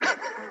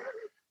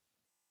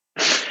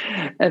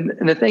 And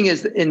the thing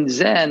is, in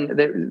Zen,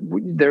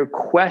 they're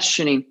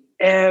questioning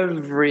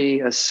every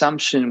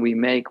assumption we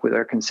make with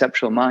our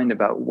conceptual mind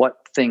about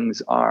what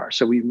things are.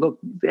 So we look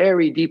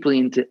very deeply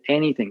into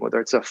anything, whether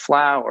it's a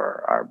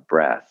flower, our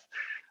breath,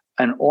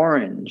 an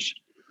orange.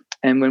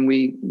 And when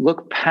we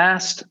look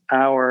past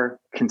our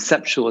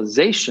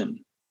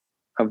conceptualization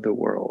of the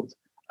world,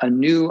 a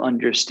new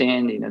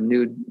understanding, a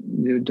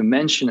new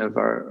dimension of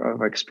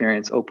our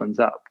experience opens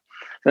up.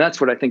 And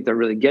that's what I think they're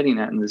really getting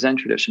at in the Zen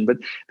tradition. But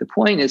the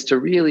point is to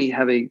really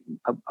have a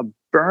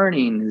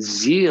burning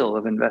zeal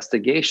of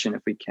investigation,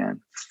 if we can,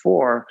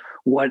 for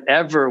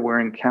whatever we're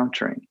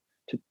encountering,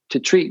 to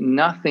treat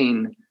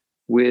nothing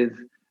with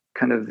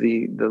kind of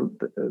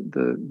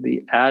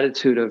the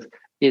attitude of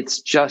it's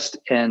just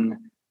an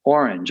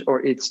orange,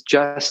 or it's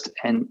just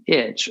an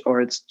itch,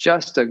 or it's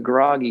just a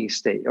groggy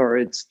state, or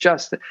it's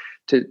just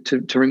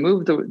to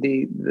remove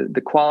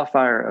the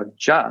qualifier of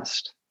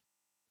just,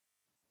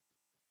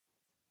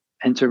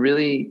 and to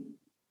really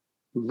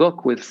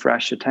look with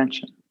fresh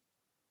attention,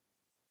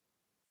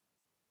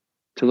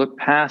 to look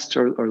past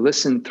or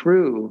listen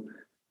through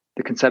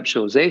the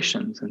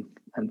conceptualizations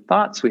and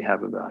thoughts we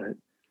have about it,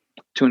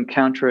 to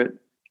encounter it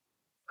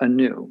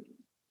anew.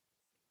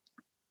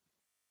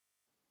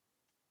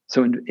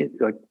 So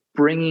like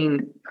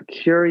bringing a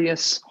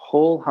curious,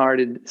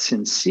 wholehearted,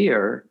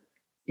 sincere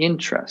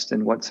interest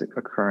in what's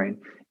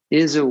occurring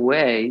is a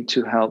way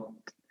to help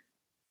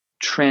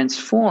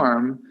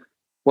transform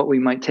what we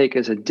might take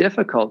as a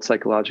difficult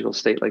psychological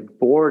state like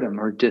boredom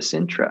or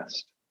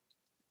disinterest,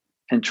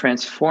 and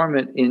transform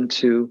it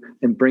into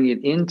and bring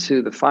it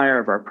into the fire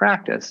of our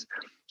practice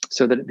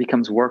so that it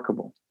becomes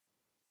workable.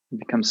 It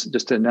becomes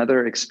just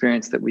another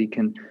experience that we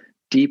can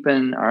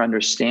deepen our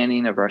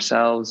understanding of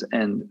ourselves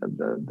and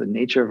the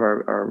nature of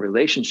our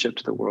relationship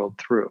to the world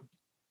through.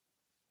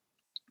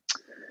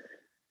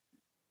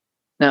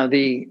 Now,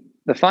 the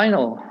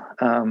final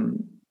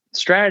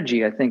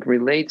strategy, I think,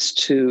 relates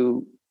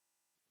to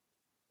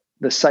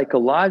the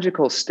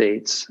psychological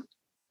states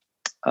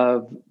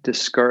of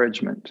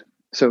discouragement.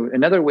 So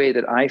another way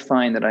that I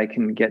find that I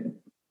can get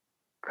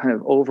kind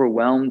of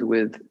overwhelmed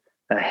with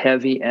a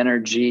heavy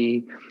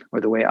energy,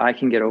 or the way I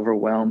can get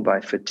overwhelmed by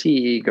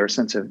fatigue or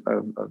sense of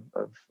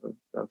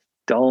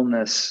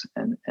dullness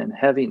and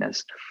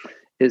heaviness,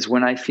 is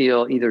when I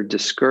feel either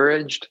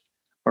discouraged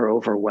or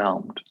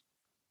overwhelmed.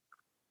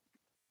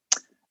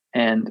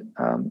 And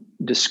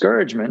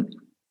discouragement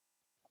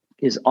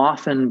is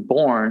often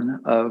born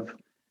of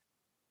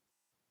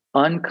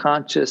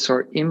unconscious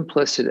or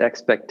implicit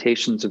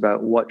expectations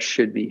about what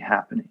should be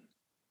happening.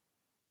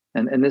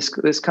 And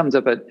this comes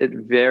up at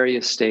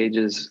various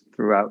stages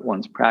throughout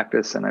one's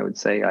practice. And I would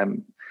say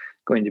I'm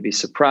going to be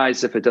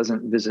surprised if it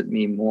doesn't visit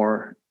me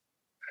more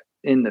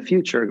in the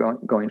future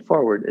going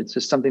forward. It's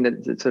just something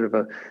it's sort of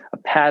a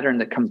pattern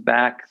that comes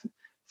back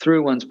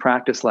through one's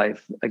practice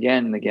life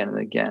again and again and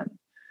again,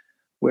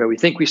 where we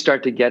think we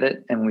start to get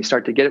it. And when we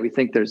start to get it, we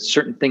think there's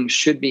certain things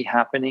should be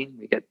happening.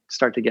 We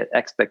start to get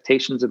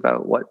expectations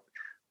about what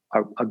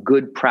a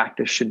good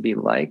practice should be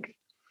like.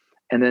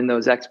 And then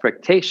those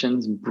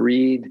expectations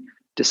breed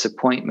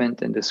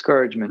disappointment and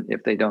discouragement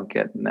if they don't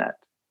get met.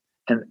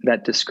 And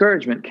that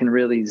discouragement can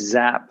really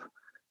zap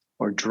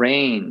or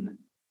drain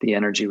the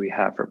energy we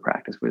have for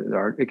practice.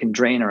 It can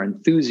drain our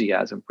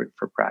enthusiasm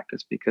for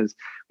practice, because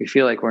we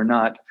feel like we're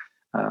not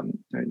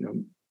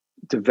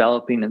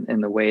developing in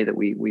the way that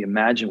we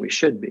imagine we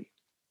should be.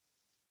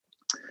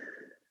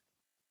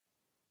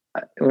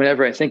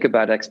 Whenever I think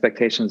about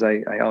expectations,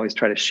 I always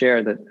try to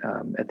share that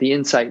at the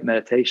Insight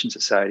Meditation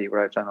Society,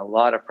 where I've done a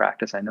lot of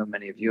practice, I know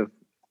many of you have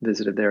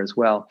visited there as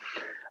well,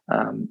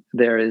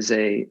 there is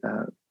a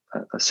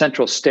a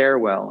central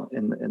stairwell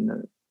in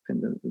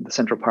the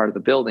central part of the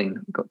building,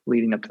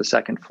 leading up to the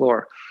second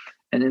floor.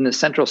 And in the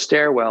central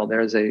stairwell,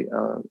 there's a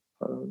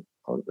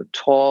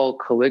tall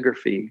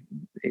calligraphy,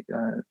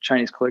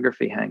 Chinese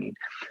calligraphy hanging.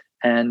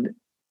 And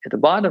at the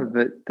bottom of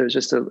it, there's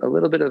just a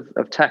little bit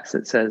of text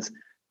that says,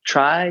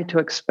 "Try to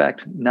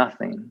expect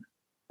nothing,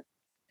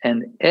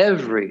 and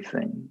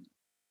everything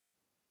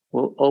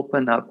will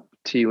open up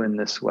to you in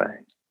this way."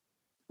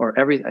 Or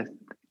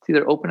it's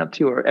either open up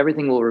to you or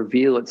everything will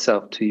reveal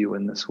itself to you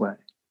in this way.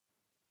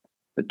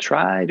 But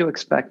try to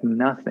expect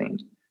nothing,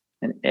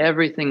 and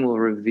everything will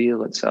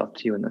reveal itself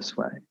to you in this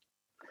way.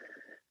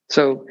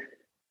 So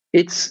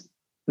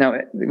now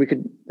we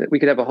could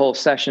have a whole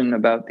session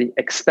about the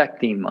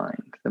expecting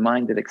mind, the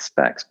mind that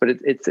expects, but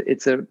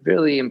it's a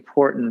really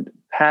important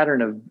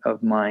pattern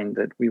of mind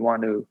that we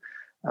want to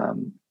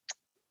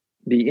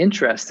be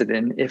interested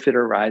in if it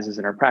arises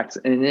in our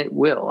practice, and it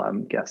will.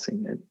 I'm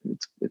guessing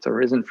it's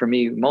arisen for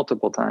me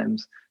multiple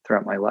times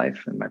throughout my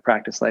life and my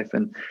practice life,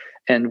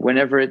 and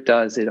whenever it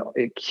does,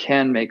 it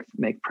can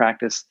make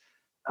practice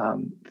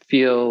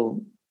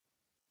feel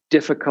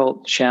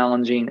difficult,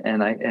 challenging,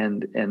 and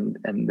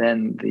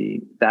then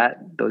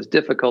those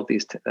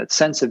difficulties, that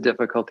sense of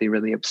difficulty,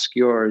 really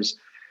obscures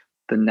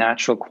the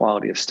natural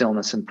quality of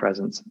stillness and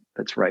presence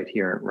that's right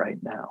here,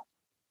 right now.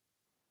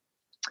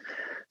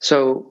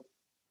 So,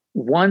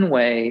 one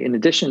way, in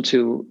addition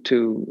to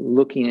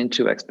looking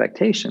into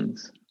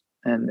expectations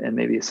and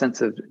maybe a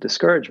sense of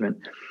discouragement,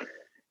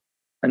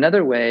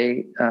 another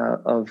way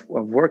of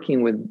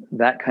working with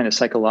that kind of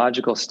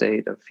psychological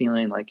state of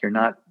feeling like you're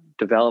not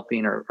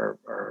developing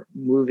or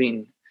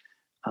moving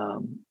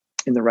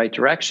in the right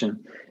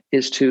direction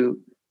is to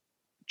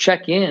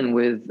check in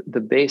with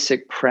the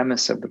basic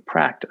premise of the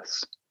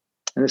practice.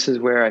 And this is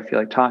where I feel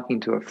like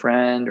talking to a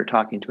friend or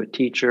talking to a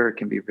teacher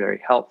can be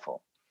very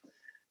helpful.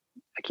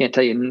 I can't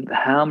tell you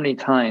how many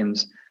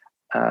times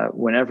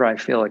whenever I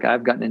feel like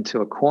I've gotten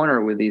into a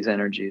corner with these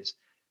energies,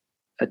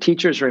 a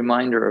teacher's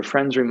reminder or a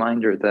friend's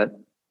reminder that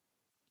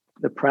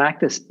the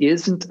practice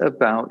isn't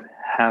about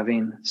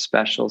having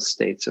special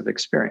states of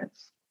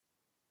experience.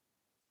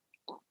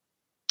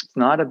 It's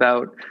not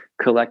about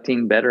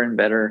collecting better and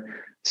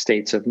better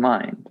states of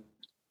mind.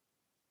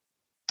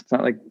 It's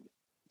not like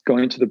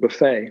going to the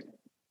buffet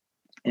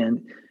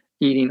and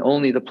eating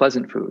only the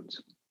pleasant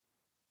foods.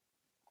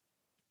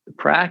 The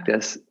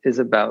practice is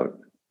about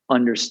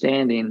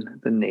understanding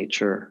the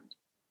nature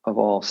of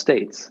all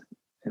states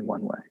in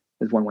one way,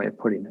 is one way of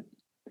putting it.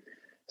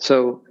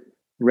 So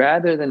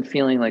rather than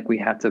feeling like we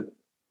have to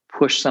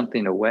push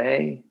something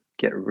away,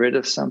 get rid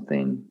of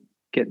something,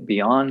 get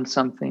beyond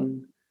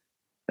something,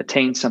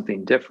 attain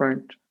something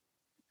different,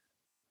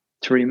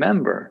 to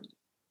remember,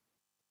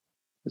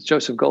 as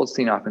Joseph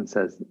Goldstein often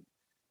says,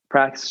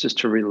 practice just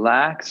to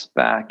relax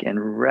back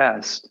and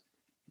rest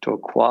to a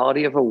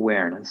quality of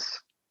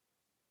awareness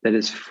that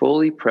is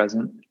fully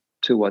present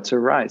to what's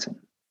arising.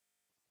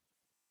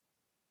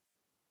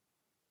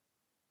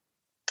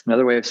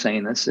 Another way of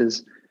saying this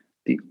is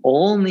the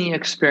only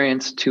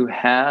experience to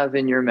have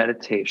in your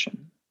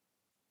meditation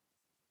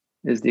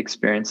is the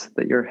experience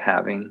that you're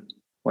having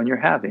when you're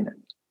having it.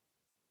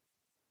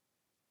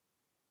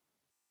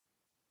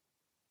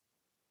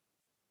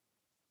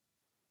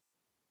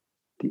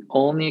 The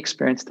only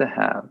experience to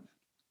have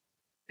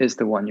is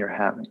the one you're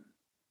having.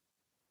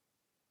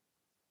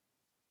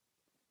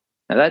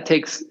 Now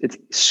it's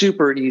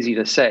super easy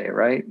to say,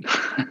 right?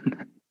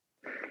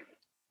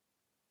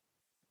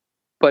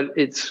 But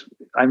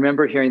I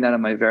remember hearing that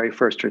on my very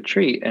first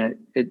retreat, and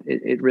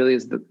it really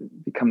has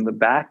become the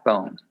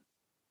backbone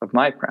of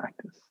my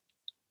practice.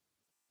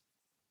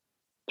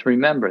 To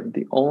remember,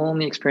 the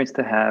only experience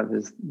to have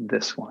is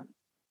this one.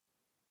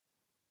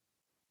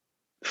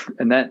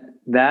 And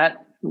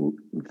that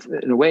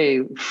in a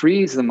way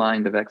frees the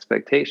mind of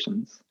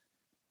expectations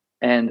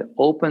and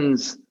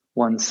opens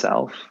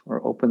oneself,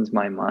 or opens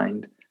my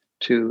mind,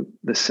 to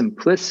the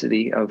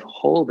simplicity of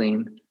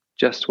holding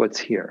just what's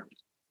here.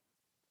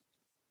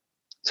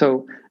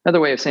 So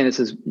another way of saying this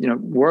is,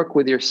 work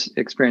with your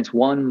experience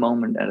one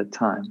moment at a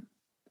time.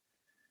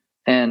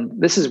 And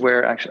this is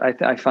where actually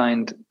I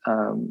find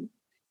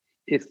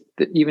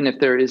even if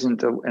there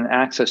isn't an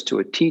access to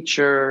a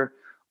teacher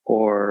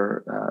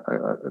or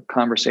a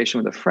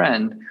conversation with a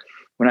friend,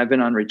 when I've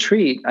been on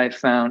retreat, I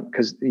found,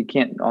 because you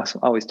can't also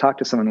always talk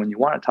to someone when you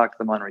want to talk to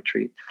them on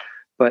retreat,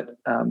 but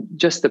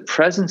just the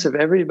presence of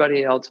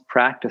everybody else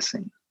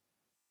practicing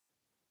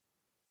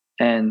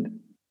and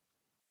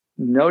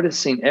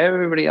noticing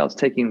everybody else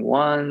taking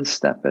one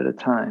step at a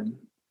time,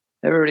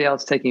 everybody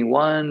else taking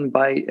one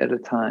bite at a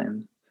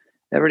time,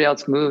 everybody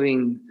else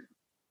moving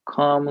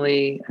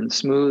calmly and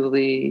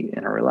smoothly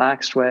in a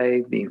relaxed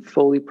way, being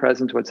fully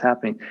present to what's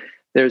happening.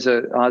 There's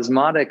an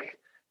osmotic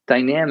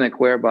dynamic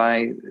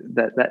whereby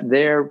that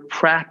their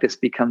practice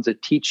becomes a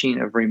teaching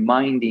of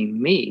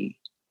reminding me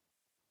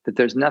that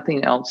there's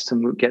nothing else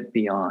to get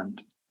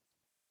beyond.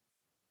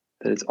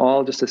 That it's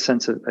all just a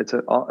sense of, it's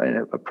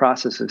a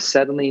process of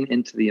settling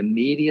into the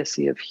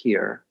immediacy of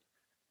here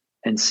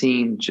and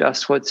seeing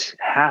just what's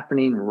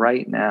happening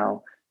right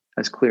now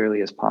as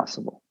clearly as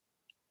possible.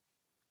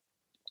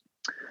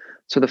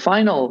 So the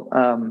final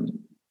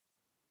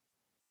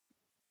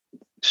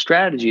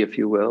strategy, if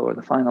you will, or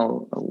the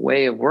final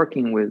way of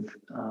working with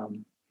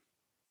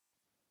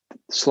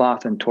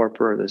sloth and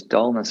torpor, or this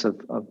dullness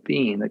of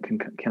being that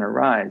can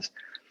arise,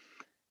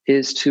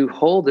 is to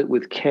hold it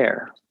with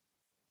care,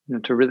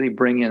 to really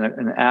bring in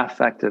an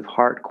affective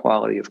heart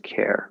quality of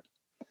care.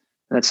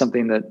 And that's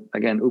something that,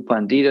 again, U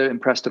Pandita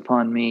impressed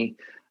upon me,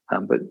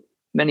 but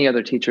many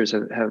other teachers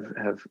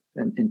have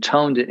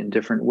intoned it in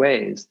different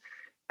ways,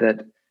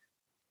 that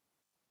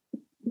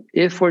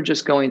if we're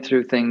just going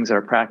through things,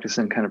 our practice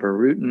in kind of a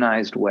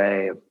routinized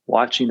way of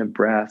watching the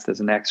breath as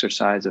an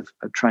exercise of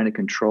trying to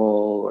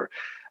control, or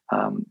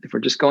if we're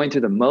just going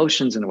through the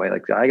motions in a way,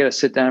 like I got to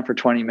sit down for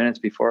 20 minutes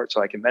before,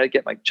 so I can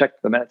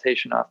check the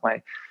meditation off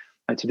my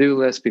to-do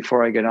list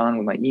before I get on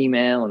with my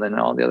email, and then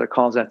all the other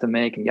calls I have to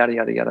make, and yada,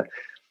 yada, yada.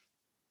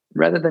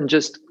 Rather than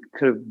just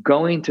kind of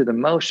going through the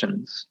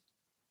motions,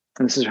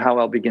 and this is how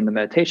I'll begin the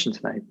meditation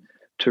tonight,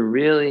 to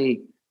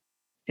really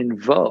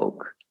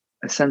invoke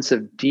a sense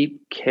of deep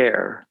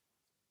care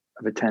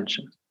of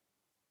attention.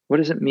 What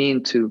does it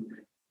mean to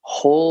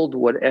hold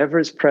whatever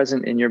is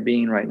present in your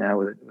being right now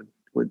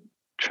with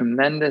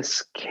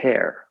tremendous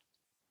care?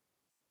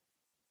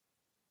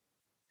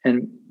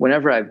 And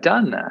whenever I've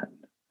done that,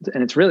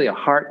 and it's really a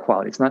heart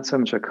quality, it's not so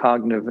much a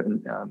cognitive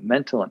and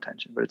mental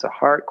intention, but it's a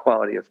heart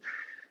quality of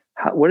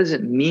what does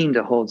it mean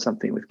to hold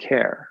something with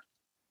care?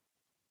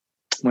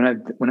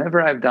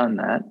 Whenever I've done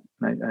that,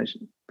 and I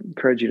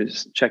encourage you to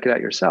just check it out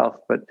yourself,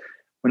 but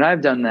when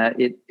I've done that,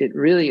 it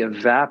really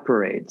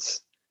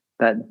evaporates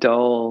that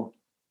dull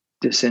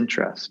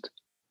disinterest.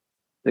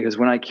 Because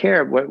when I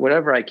care,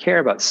 whatever I care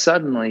about,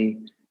 suddenly,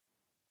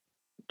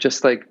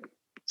 just like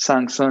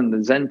Sang Sun,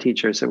 the Zen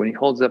teacher, said when he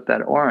holds up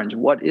that orange,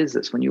 what is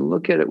this? When you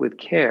look at it with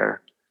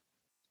care,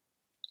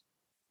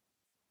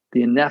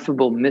 the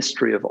ineffable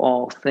mystery of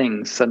all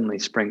things suddenly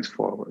springs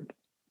forward.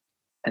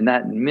 And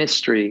that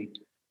mystery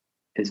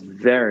is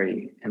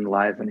very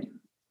enlivening.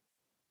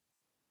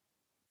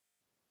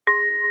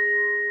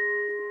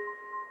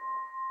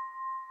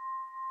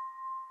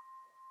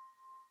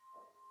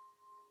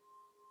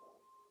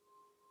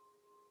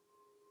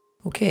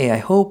 Okay, I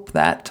hope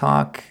that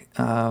talk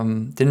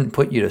didn't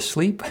put you to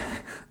sleep.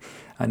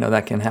 I know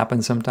that can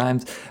happen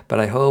sometimes, but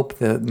I hope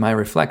that my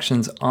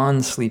reflections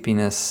on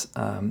sleepiness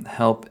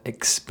help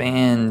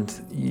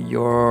expand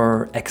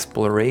your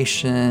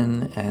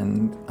exploration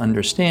and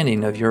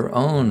understanding of your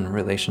own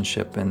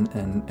relationship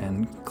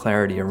and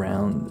clarity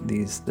around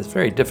this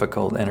very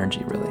difficult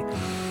energy, really.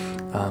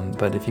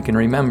 But if you can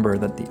remember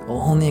that the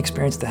only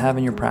experience to have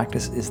in your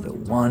practice is the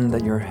one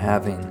that you're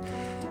having,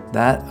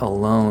 that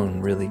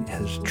alone really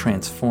has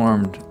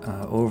transformed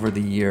over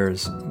the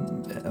years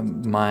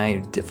my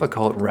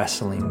difficult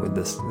wrestling with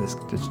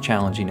this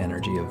challenging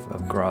energy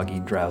of groggy,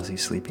 drowsy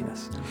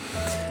sleepiness.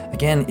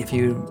 Again, if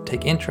you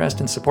take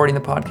interest in supporting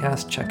the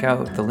podcast, check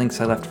out the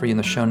links I left for you in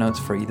the show notes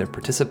for either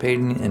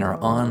participating in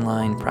our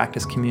online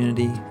practice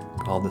community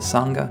called the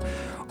Sangha,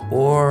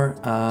 or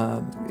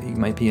you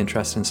might be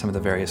interested in some of the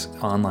various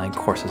online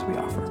courses we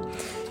offer.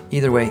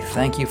 Either way,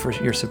 thank you for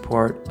your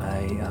support.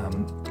 I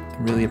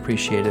really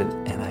appreciate it,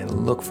 and I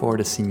look forward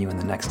to seeing you in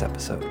the next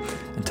episode.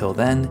 Until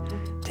then,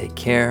 take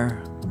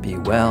care, be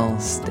well,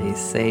 stay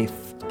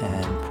safe,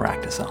 and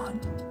practice on.